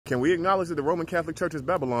Can we acknowledge that the Roman Catholic Church is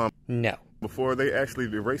Babylon? No. Before they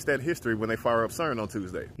actually erase that history when they fire up CERN on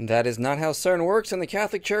Tuesday. That is not how CERN works, and the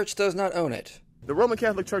Catholic Church does not own it. The Roman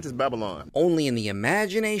Catholic Church is Babylon. Only in the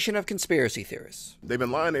imagination of conspiracy theorists. They've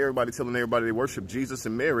been lying to everybody, telling everybody they worship Jesus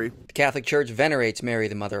and Mary. The Catholic Church venerates Mary,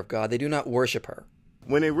 the Mother of God. They do not worship her.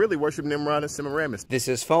 When they really worship Nimrod and Semiramis. This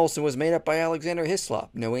is false and was made up by Alexander Hislop.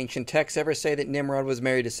 No ancient texts ever say that Nimrod was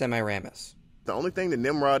married to Semiramis. The only thing that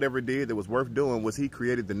Nimrod ever did that was worth doing was he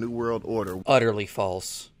created the New World Order. Utterly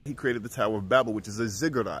false. He created the Tower of Babel, which is a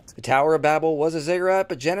ziggurat. The Tower of Babel was a ziggurat,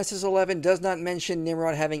 but Genesis 11 does not mention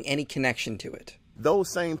Nimrod having any connection to it. Those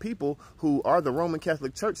same people who are the Roman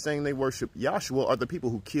Catholic Church saying they worship Yahshua are the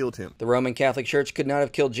people who killed him. The Roman Catholic Church could not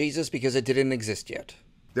have killed Jesus because it didn't exist yet.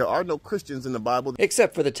 There are no Christians in the Bible.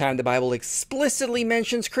 Except for the time the Bible explicitly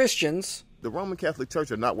mentions Christians. The Roman Catholic Church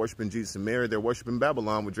are not worshiping Jesus and Mary, they're worshiping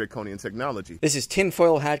Babylon with draconian technology. This is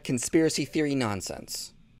tinfoil hat conspiracy theory nonsense.